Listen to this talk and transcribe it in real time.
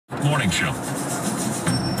morning show.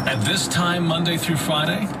 At this time, Monday through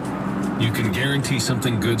Friday, you can guarantee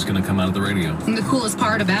something good's going to come out of the radio. And the coolest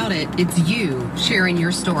part about it, it's you sharing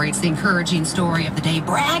your story. It's the encouraging story of the day,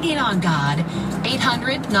 bragging on God.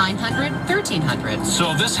 800-900-1300.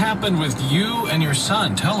 So this happened with you and your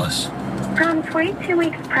son. Tell us. I'm 22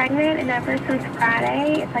 weeks pregnant, and ever since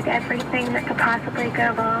Friday, it's like everything that could possibly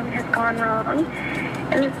go wrong has gone wrong.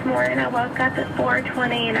 And this morning I woke up at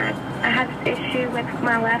 4:20, and I had this issue with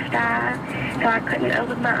my left eye, so I couldn't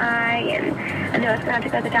open my eye, and I knew I was going to have to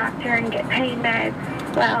go to the doctor and get pain meds.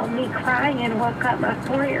 Well, me crying woke up my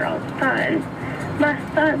 4-year-old son. My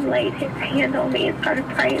son laid his hand on me and started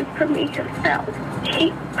praying for me himself.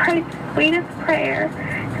 He prayed the sweetest prayer,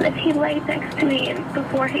 and then he laid next to me, and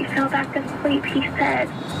before he fell back asleep, he said,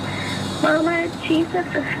 "Mama, Jesus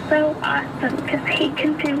is so awesome because he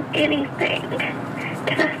can do anything."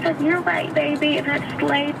 And I said, "You're right, baby." And I just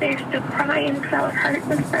laid there still crying because I was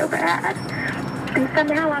hurting so bad. And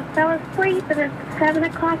somehow I fell asleep, and at 7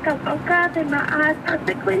 o'clock I woke up, and my eye's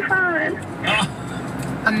perfectly fine.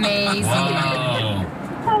 Amazing. Wow.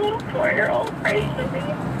 My little 4-year-old prays to me.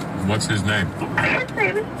 What's his name? His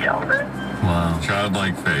name is Jonah. Wow.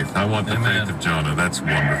 Childlike faith. I want the Amen. faith of Jonah. That's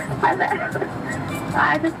wonderful.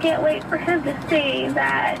 I just can't wait for him to see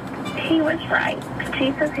that he was right.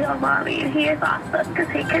 Jesus healed mommy, and he is awesome because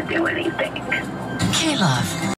he can do anything. K-Love.